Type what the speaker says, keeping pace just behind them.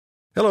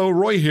Hello,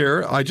 Roy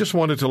here. I just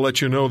wanted to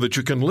let you know that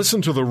you can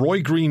listen to The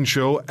Roy Green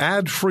Show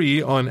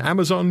ad-free on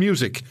Amazon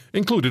Music,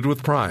 included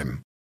with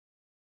Prime.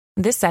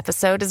 This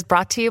episode is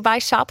brought to you by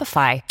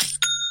Shopify.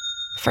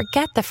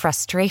 Forget the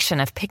frustration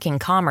of picking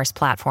commerce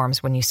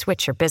platforms when you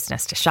switch your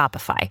business to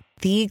Shopify,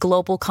 the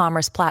global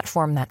commerce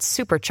platform that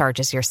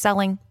supercharges your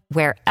selling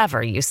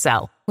wherever you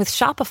sell. With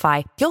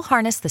Shopify, you'll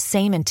harness the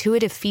same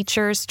intuitive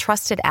features,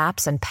 trusted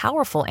apps, and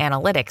powerful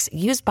analytics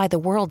used by the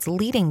world's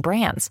leading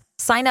brands.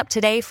 Sign up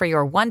today for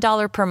your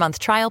 $1 per month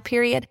trial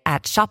period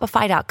at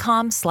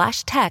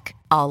shopify.com/tech,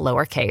 all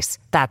lowercase.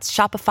 That's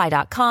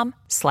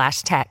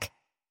shopify.com/tech.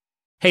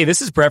 Hey,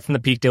 this is Brett from the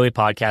Peak Daily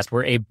Podcast.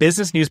 We're a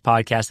business news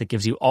podcast that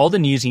gives you all the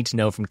news you need to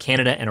know from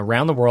Canada and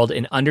around the world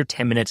in under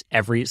 10 minutes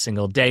every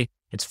single day.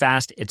 It's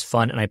fast, it's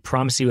fun, and I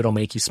promise you it'll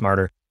make you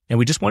smarter. And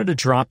we just wanted to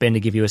drop in to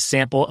give you a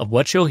sample of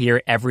what you'll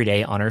hear every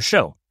day on our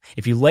show.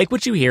 If you like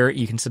what you hear,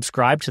 you can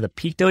subscribe to the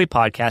Peak Daily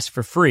Podcast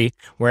for free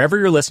wherever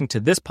you're listening to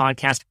this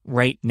podcast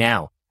right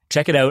now.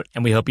 Check it out,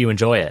 and we hope you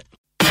enjoy it.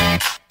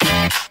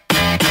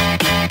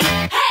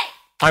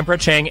 I'm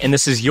Brett Chang, and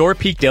this is your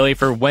Peak Daily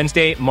for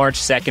Wednesday,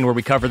 March 2nd, where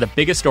we cover the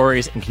biggest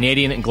stories in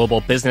Canadian and global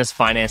business,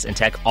 finance, and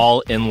tech, all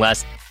in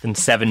less than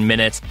 7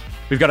 minutes.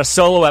 We've got a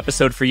solo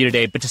episode for you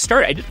today, but to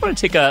start, I did want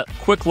to take a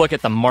quick look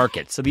at the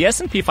market. So the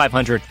S&P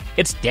 500,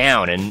 it's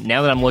down, and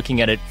now that I'm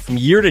looking at it, from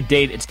year to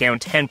date, it's down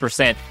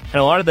 10%, and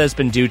a lot of that has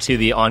been due to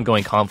the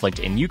ongoing conflict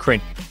in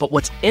Ukraine. But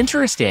what's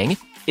interesting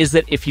is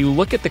that if you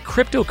look at the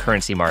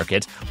cryptocurrency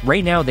markets,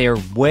 right now they are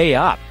way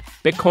up.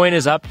 Bitcoin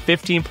is up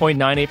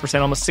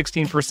 15.98%, almost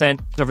 16%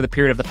 over the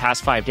period of the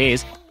past 5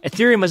 days.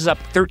 Ethereum is up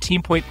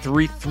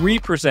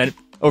 13.33%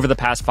 over the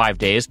past 5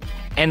 days.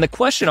 And the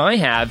question I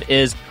have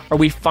is, are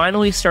we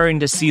finally starting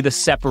to see the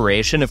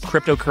separation of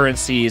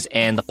cryptocurrencies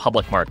and the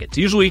public markets?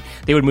 Usually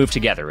they would move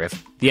together.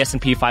 If the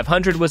S&P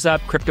 500 was up,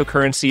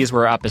 cryptocurrencies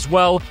were up as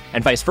well,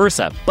 and vice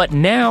versa. But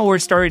now we're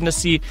starting to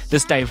see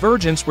this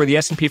divergence where the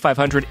S&P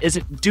 500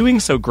 isn't doing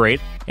so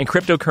great and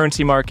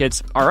cryptocurrency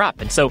markets are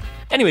up. And so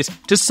anyways,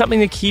 just something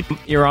to keep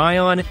your eye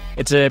on.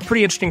 It's a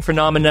pretty interesting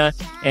phenomena.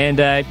 And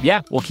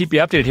we'll keep you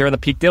updated here on the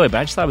Peak Daily. But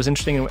I just thought it was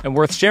interesting and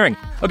worth sharing.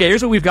 Okay,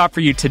 here's what we've got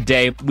for you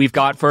today. We've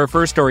got for our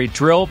first story,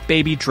 drill,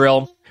 baby,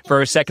 drill. For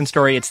our second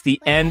story, it's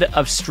the end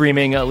of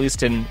streaming, at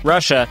least in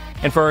Russia.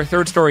 And for our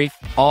third story,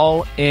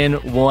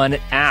 all-in-one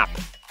app.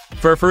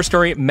 For our first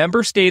story,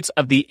 member states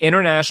of the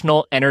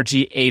International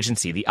Energy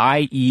Agency, the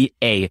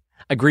IEA,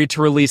 agreed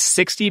to release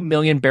 60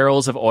 million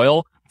barrels of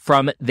oil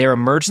from their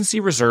emergency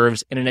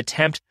reserves in an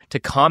attempt to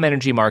calm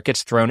energy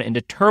markets thrown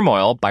into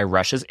turmoil by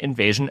Russia's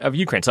invasion of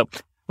Ukraine. So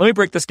let me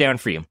break this down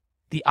for you.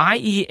 The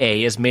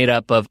IEA is made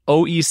up of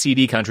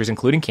OECD countries,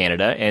 including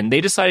Canada, and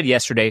they decided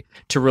yesterday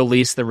to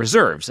release the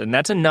reserves. And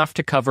that's enough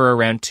to cover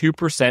around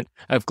 2%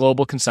 of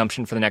global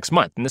consumption for the next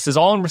month. And this is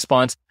all in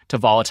response to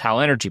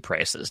volatile energy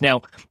prices.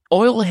 Now,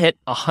 oil hit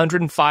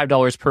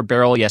 $105 per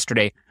barrel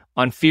yesterday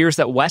on fears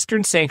that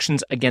Western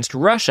sanctions against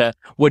Russia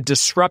would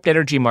disrupt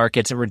energy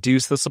markets and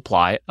reduce the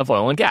supply of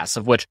oil and gas,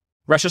 of which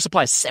Russia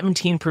supplies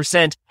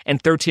 17%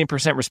 and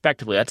 13%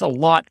 respectively. That's a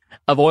lot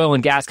of oil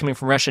and gas coming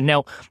from Russia.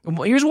 Now,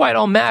 here's why it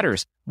all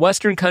matters.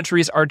 Western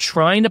countries are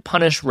trying to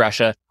punish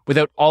Russia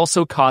without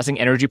also causing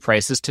energy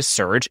prices to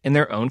surge in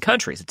their own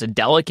countries. It's a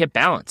delicate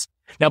balance.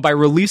 Now, by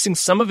releasing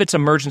some of its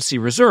emergency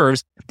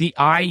reserves, the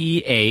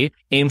IEA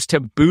aims to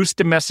boost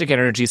domestic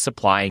energy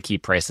supply and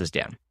keep prices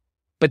down.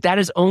 But that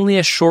is only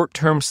a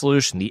short-term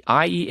solution. The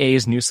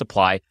IEA's new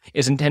supply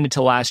is intended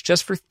to last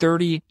just for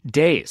 30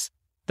 days.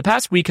 The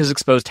past week has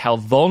exposed how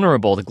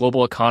vulnerable the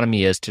global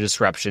economy is to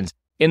disruptions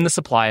in the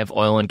supply of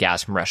oil and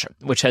gas from Russia,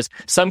 which has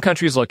some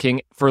countries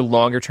looking for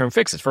longer-term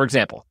fixes. For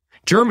example,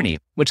 Germany,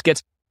 which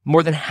gets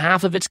more than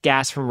half of its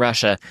gas from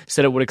Russia,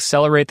 said it would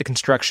accelerate the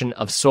construction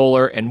of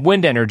solar and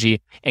wind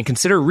energy and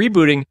consider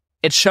rebooting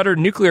its shuttered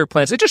nuclear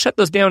plants. They just shut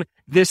those down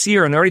this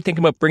year, and they're already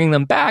thinking about bringing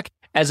them back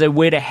as a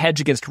way to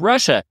hedge against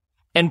Russia.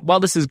 And while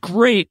this is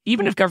great,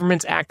 even if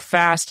governments act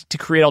fast to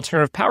create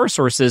alternative power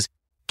sources,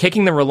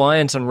 kicking the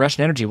reliance on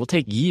Russian energy will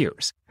take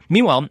years.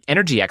 Meanwhile,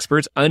 energy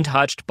experts,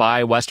 untouched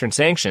by Western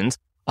sanctions,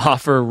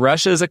 offer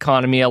Russia's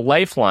economy a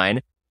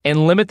lifeline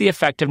and limit the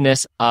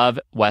effectiveness of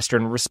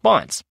Western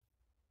response.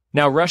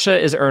 Now, Russia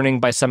is earning,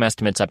 by some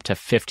estimates, up to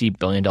 $50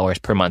 billion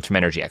per month from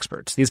energy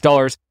experts. These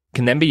dollars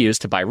can then be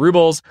used to buy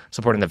rubles,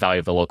 supporting the value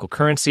of the local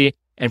currency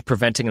and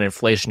preventing an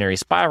inflationary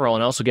spiral,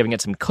 and also giving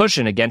it some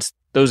cushion against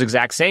those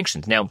exact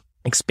sanctions. Now,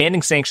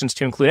 expanding sanctions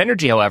to include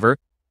energy, however,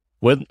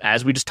 would,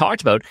 as we just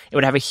talked about, it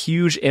would have a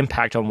huge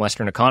impact on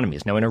Western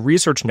economies. Now, in a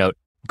research note,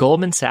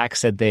 Goldman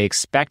Sachs said they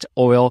expect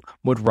oil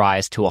would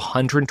rise to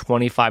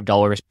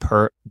 $125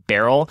 per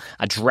barrel,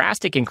 a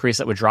drastic increase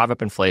that would drive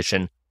up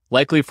inflation,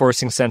 likely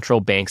forcing central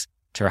banks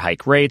to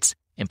hike rates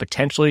and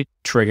potentially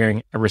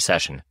triggering a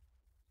recession.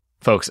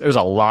 Folks, there's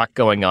a lot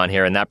going on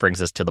here, and that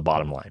brings us to the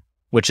bottom line,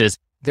 which is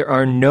there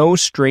are no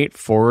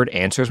straightforward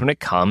answers when it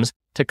comes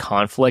to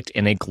conflict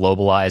in a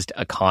globalized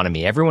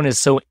economy. Everyone is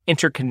so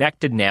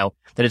interconnected now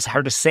that it's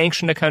hard to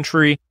sanction a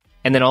country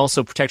and then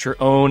also protect your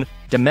own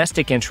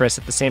domestic interests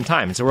at the same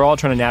time. So we're all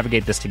trying to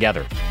navigate this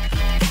together.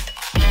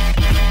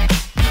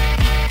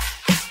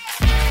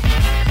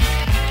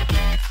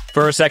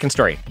 For our second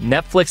story,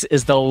 Netflix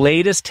is the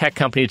latest tech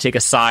company to take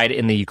a side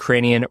in the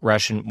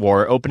Ukrainian-Russian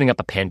war, opening up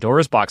a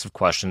Pandora's box of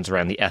questions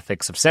around the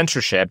ethics of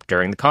censorship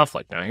during the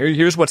conflict. Now,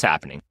 here's what's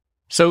happening.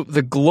 So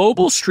the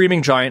global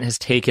streaming giant has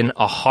taken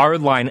a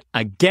hard line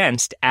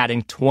against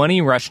adding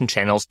 20 Russian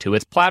channels to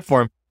its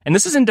platform, and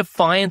this is in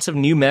defiance of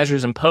new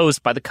measures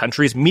imposed by the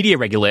country's media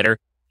regulator.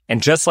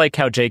 And just like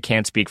how Jay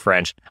can't speak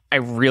French, I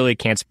really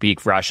can't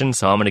speak Russian,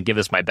 so I'm going to give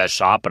this my best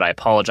shot, but I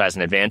apologize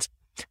in advance.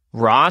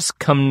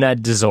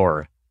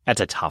 Roskomnadzor. That's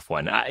a tough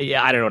one.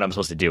 I don't know what I'm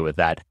supposed to do with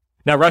that.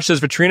 Now,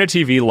 Russia's Vitrina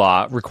TV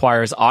law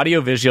requires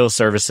audiovisual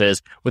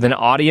services with an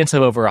audience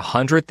of over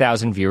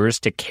 100,000 viewers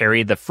to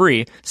carry the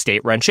free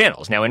state-run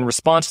channels. Now, in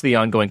response to the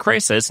ongoing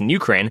crisis in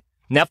Ukraine,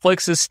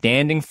 Netflix is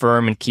standing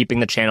firm in keeping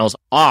the channels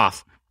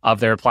off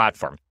of their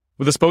platform,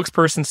 with a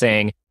spokesperson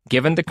saying,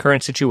 "Given the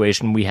current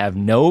situation, we have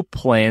no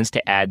plans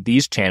to add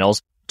these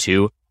channels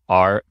to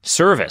our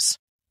service."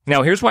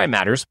 Now, here's why it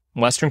matters.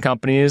 Western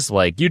companies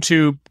like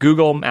YouTube,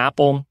 Google,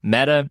 Apple,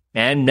 Meta,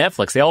 and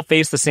Netflix, they all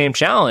face the same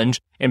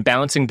challenge in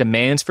balancing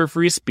demands for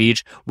free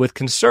speech with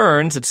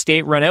concerns that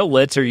state-run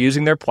outlets are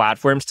using their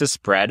platforms to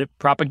spread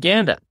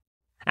propaganda.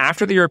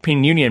 After the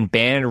European Union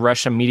banned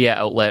Russian media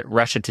outlet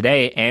Russia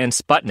Today and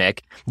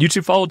Sputnik,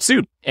 YouTube followed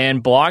suit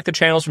and blocked the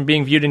channels from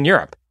being viewed in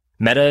Europe.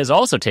 Meta is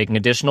also taking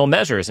additional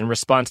measures in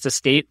response to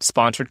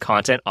state-sponsored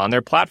content on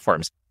their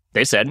platforms.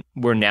 They said,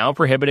 "We're now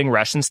prohibiting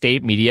Russian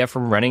state media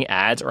from running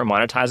ads or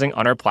monetizing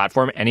on our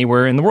platform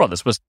anywhere in the world."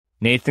 This was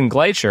Nathan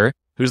Gleicher,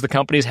 who's the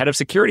company's head of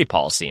security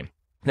policy.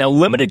 Now,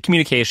 limited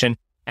communication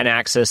and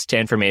access to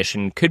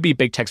information could be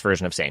big tech's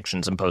version of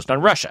sanctions imposed on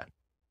Russia.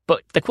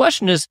 But the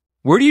question is,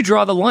 where do you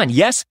draw the line?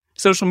 Yes,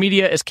 social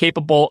media is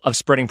capable of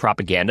spreading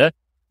propaganda,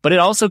 but it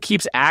also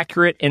keeps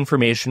accurate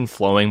information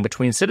flowing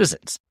between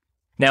citizens.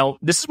 Now,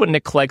 this is what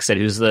Nick Clegg said,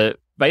 who's the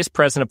vice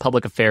president of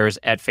public affairs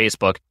at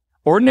Facebook.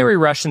 "Ordinary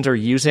Russians are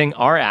using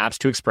our apps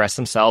to express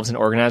themselves and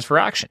organize for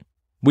action.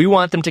 We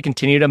want them to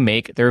continue to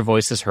make their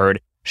voices heard,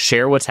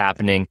 share what's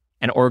happening,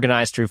 and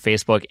organize through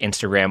Facebook,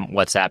 Instagram,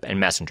 WhatsApp, and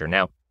Messenger."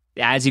 Now,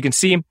 as you can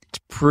see, it's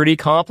pretty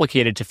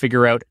complicated to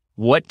figure out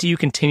what do you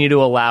continue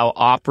to allow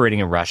operating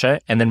in Russia,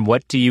 and then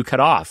what do you cut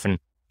off. And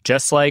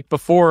just like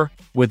before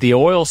with the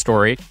oil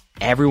story,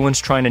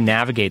 everyone's trying to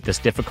navigate this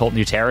difficult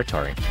new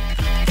territory.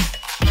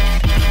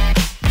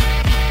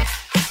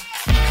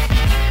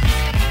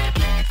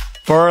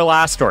 For our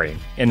last story,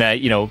 and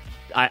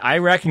I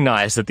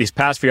recognize that these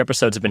past few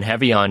episodes have been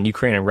heavy on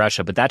Ukraine and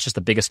Russia, but that's just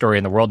the biggest story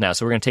in the world now,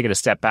 so we're going to take it a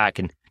step back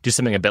and do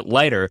something a bit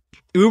lighter.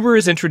 Uber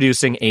is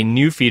introducing a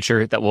new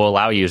feature that will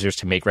allow users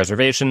to make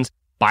reservations,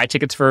 buy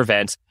tickets for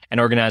events, and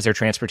organize their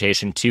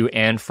transportation to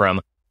and from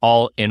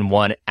all in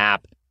one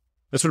app.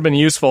 This would have been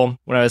useful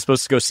when I was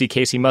supposed to go see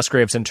Casey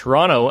Musgraves in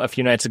Toronto a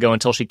few nights ago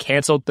until she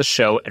canceled the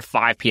show at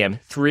 5 p.m.,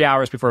 3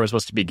 hours before it was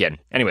supposed to begin.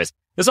 Anyways,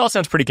 this all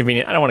sounds pretty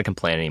convenient. I don't want to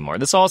complain anymore.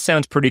 This all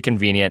sounds pretty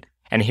convenient,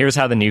 and here's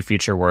how the new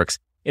feature works.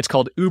 It's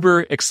called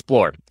Uber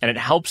Explore, and it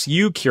helps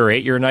you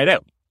curate your night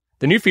out.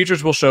 The new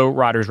features will show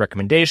riders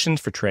recommendations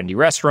for trendy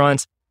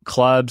restaurants,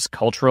 clubs,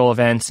 cultural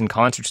events, and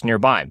concerts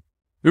nearby.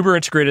 Uber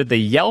integrated the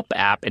Yelp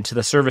app into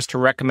the service to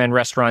recommend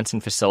restaurants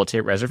and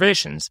facilitate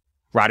reservations.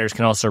 Riders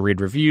can also read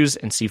reviews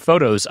and see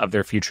photos of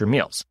their future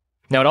meals.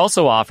 Now, it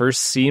also offers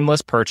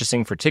seamless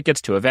purchasing for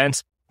tickets to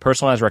events,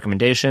 personalized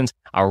recommendations,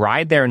 a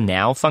Ride There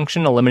Now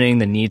function eliminating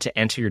the need to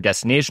enter your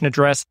destination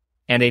address,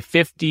 and a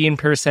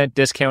 15%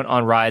 discount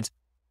on rides,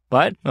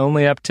 but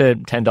only up to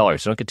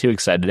 $10. So don't get too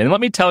excited. And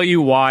let me tell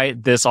you why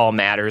this all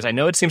matters. I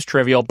know it seems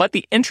trivial, but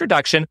the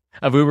introduction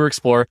of Uber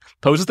Explore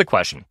poses the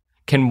question,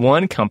 can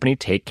one company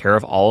take care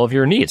of all of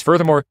your needs?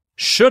 Furthermore,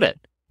 should it?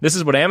 This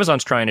is what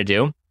Amazon's trying to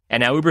do. And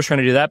now Uber's trying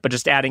to do that, but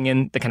just adding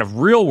in the kind of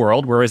real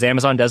world, whereas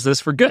Amazon does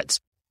this for goods.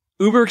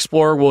 Uber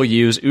Explorer will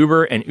use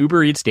Uber and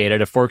Uber Eats data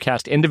to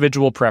forecast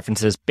individual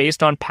preferences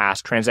based on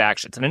past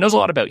transactions. And it knows a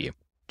lot about you.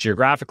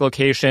 Geographic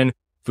location,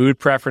 food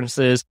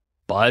preferences,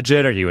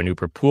 budget. Are you an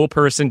Uber Pool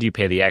person? Do you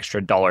pay the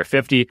extra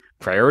 $1.50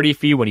 priority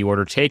fee when you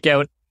order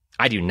takeout?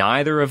 I do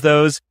neither of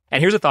those.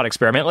 And here's a thought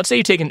experiment. Let's say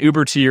you take an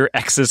Uber to your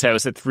ex's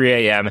house at 3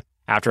 a.m.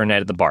 after a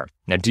night at the bar.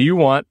 Now, do you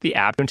want the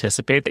app to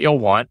anticipate that you'll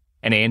want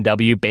an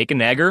A&W bacon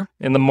egger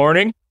in the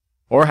morning,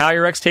 or how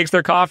your ex takes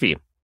their coffee?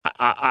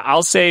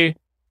 I'll say,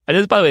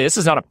 and by the way, this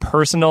is not a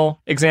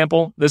personal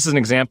example. This is an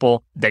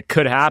example that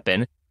could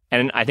happen.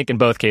 And I think in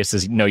both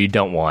cases, no, you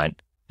don't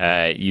want,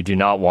 you do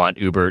not want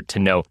Uber to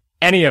know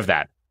any of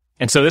that.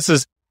 And so this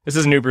is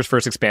an Uber's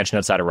first expansion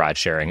outside of ride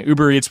sharing.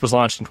 Uber Eats was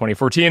launched in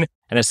 2014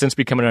 and has since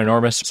become an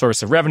enormous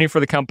source of revenue for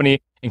the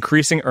company,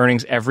 increasing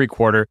earnings every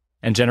quarter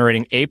and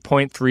generating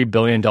 $8.3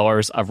 billion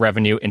of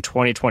revenue in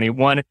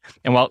 2021.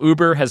 And while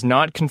Uber has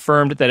not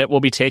confirmed that it will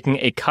be taking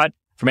a cut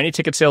from any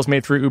ticket sales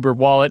made through Uber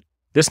Wallet,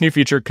 this new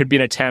feature could be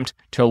an attempt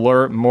to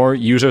lure more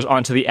users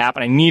onto the app.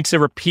 And I need to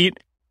repeat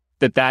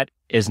that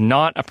is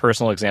not a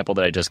personal example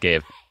that I just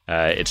gave.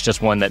 It's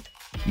just one that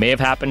may have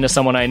happened to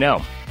someone I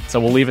know. So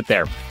we'll leave it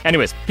there.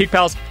 Anyways, Peak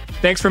Pals,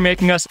 Thanks for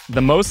making us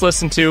the most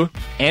listened to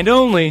and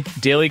only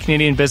daily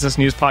Canadian business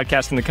news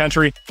podcast in the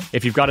country.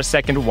 If you've got a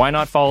second, why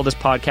not follow this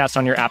podcast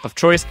on your app of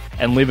choice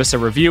and leave us a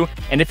review?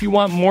 And if you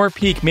want more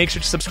Peak, make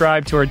sure to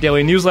subscribe to our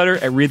daily newsletter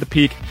at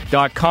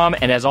readthepeak.com.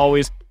 And as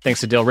always,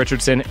 thanks to Dale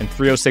Richardson and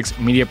 306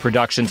 Media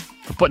Productions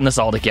for putting this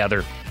all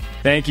together.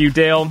 Thank you,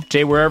 Dale.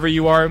 Jay, wherever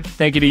you are,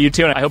 thank you to you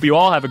too. And I hope you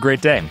all have a great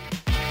day.